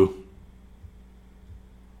it too.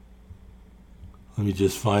 Let me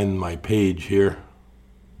just find my page here.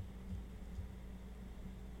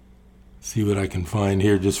 See what I can find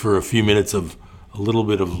here, just for a few minutes of a little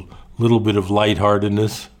bit of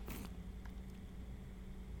lightheartedness.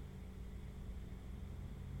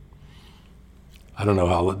 I don't know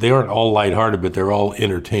how they aren't all lighthearted, but they're all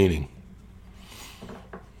entertaining.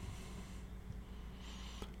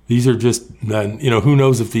 These are just, who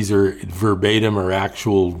knows if these are verbatim or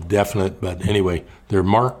actual definite, but anyway, they're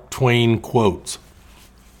Mark Twain quotes.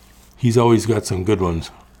 He's always got some good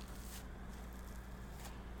ones.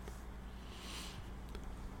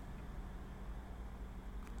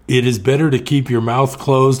 It is better to keep your mouth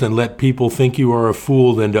closed and let people think you are a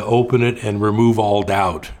fool than to open it and remove all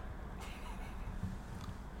doubt.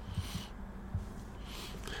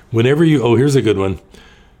 Here's a good one.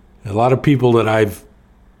 A lot of people that I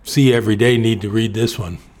see every day need to read this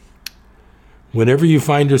one. Whenever you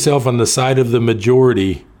find yourself on the side of the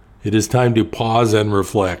majority, it is time to pause and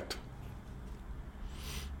reflect.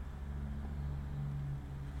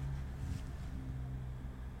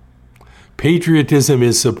 Patriotism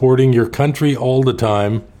is supporting your country all the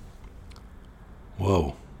time.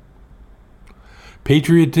 Whoa.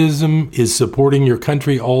 Patriotism is supporting your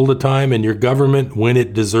country all the time and your government when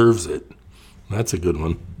it deserves it. That's a good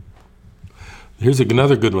one. Here's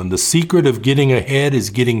another good one. The secret of getting ahead is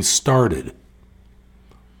getting started.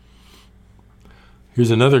 Here's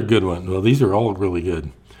another good one. Well, these are all really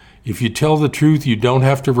good. If you tell the truth, you don't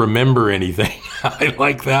have to remember anything. I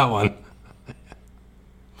like that one.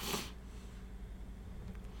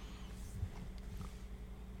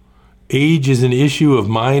 Age is an issue of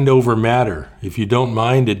mind over matter. If you don't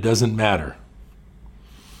mind, it doesn't matter.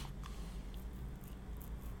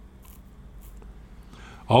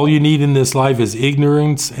 All you need in this life is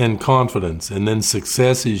ignorance and confidence, and then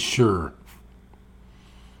success is sure.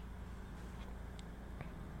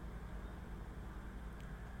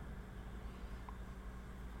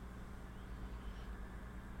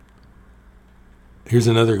 Here's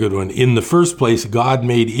another good one. In the first place, God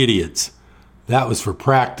made idiots. That was for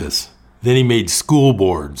practice. Then he made school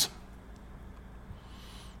boards.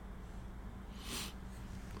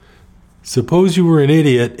 Suppose you were an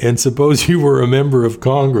idiot, and suppose you were a member of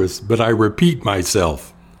Congress, but I repeat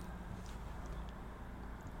myself.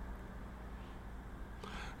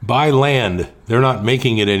 Buy land. They're not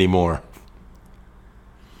making it anymore.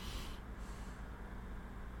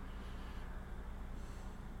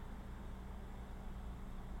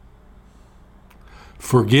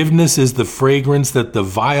 Forgiveness is the fragrance that the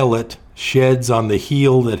violet sheds on the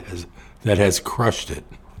heel that has crushed it.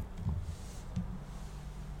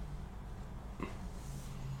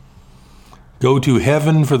 Go to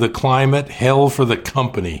heaven for the climate, hell for the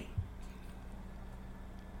company.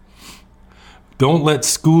 Don't let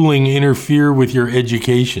schooling interfere with your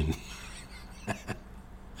education.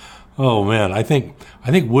 Oh man, I think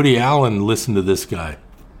Woody Allen listened to this guy.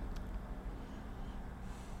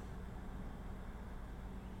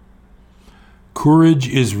 Courage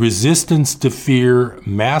is resistance to fear,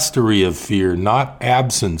 mastery of fear, not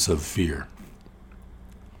absence of fear.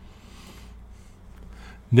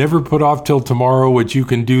 Never put off till tomorrow what you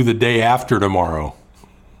can do the day after tomorrow.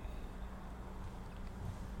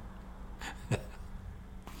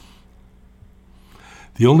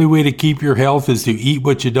 The only way to keep your health is to eat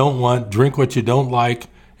what you don't want, drink what you don't like,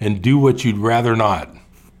 and do what you'd rather not.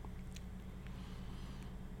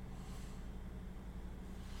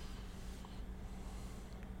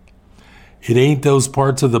 It ain't those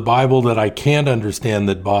parts of the Bible that I can't understand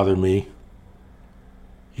that bother me.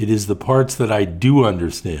 It is the parts that I do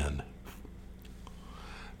understand.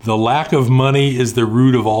 The lack of money is the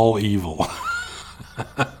root of all evil.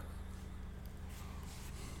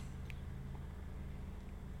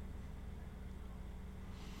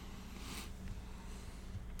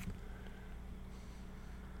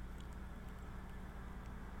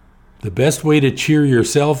 The best way to cheer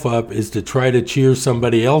yourself up is to try to cheer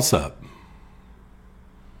somebody else up.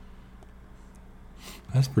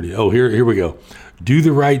 That's pretty. Oh, here we go. Do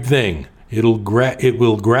the right thing. It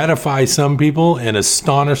will gratify some people and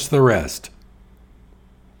astonish the rest.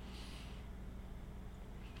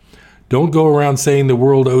 Don't go around saying the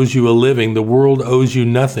world owes you a living. The world owes you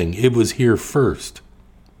nothing. It was here first.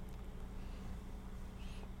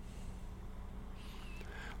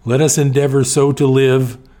 Let us endeavor so to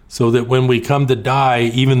live so that when we come to die,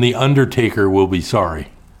 even the undertaker will be sorry.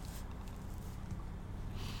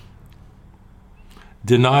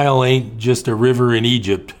 Denial ain't just a river in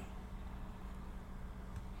Egypt.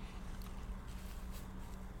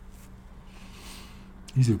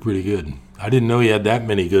 These are pretty good. I didn't know you had that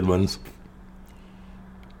many good ones.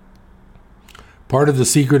 Part of the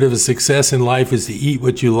secret of a success in life is to eat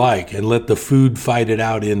what you like and let the food fight it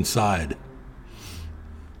out inside.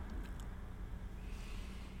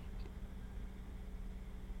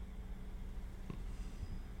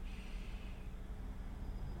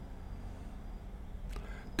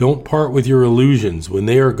 Don't part with your illusions. When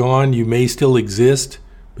they are gone, you may still exist,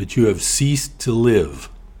 but you have ceased to live.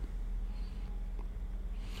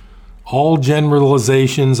 All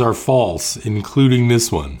generalizations are false, including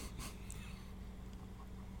this one.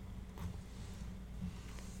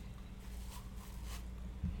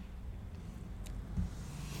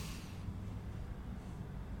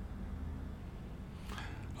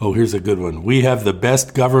 Oh, here's a good one. We have the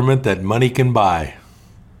best government that money can buy.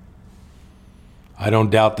 I don't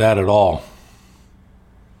doubt that at all.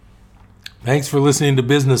 Thanks for listening to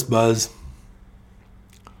Business Buzz.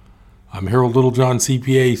 I'm Harold Littlejohn,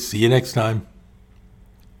 CPA. See you next time.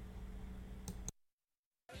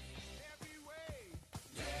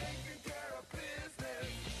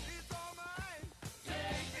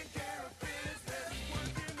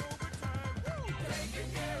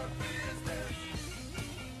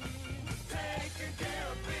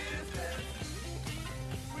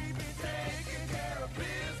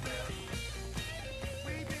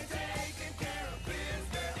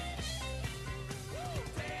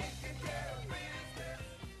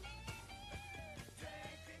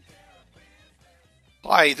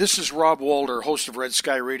 Hi, this is Rob Walter, host of Red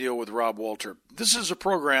Sky Radio with Rob Walter. This is a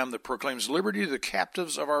program that proclaims liberty to the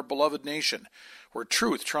captives of our beloved nation, where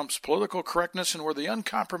truth trumps political correctness and where the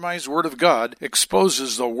uncompromised Word of God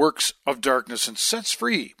exposes the works of darkness and sets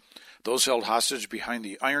free those held hostage behind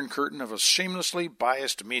the iron curtain of a shamelessly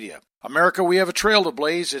biased media. America, we have a trail to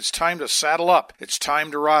blaze. It's time to saddle up. It's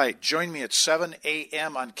time to ride. Join me at 7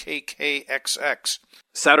 a.m. on KKXX.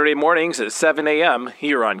 Saturday mornings at 7 a.m.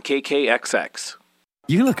 here on KKXX.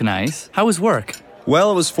 You look nice. How was work?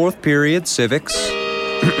 Well, it was fourth period, civics.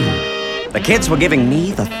 The kids were giving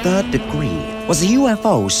me the third degree. Was a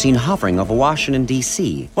UFO seen hovering over Washington,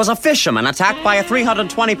 D.C.? Was a fisherman attacked by a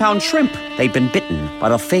 320-pound shrimp? They'd been bitten by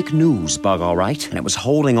a fake news bug, all right, and it was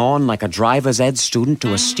holding on like a driver's ed student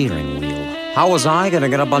to a steering wheel. How was I going to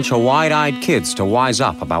get a bunch of wide-eyed kids to wise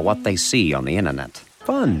up about what they see on the internet?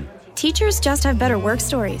 Fun. Teachers just have better work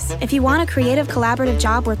stories. If you want a creative, collaborative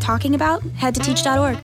job worth talking about, head to teach.org.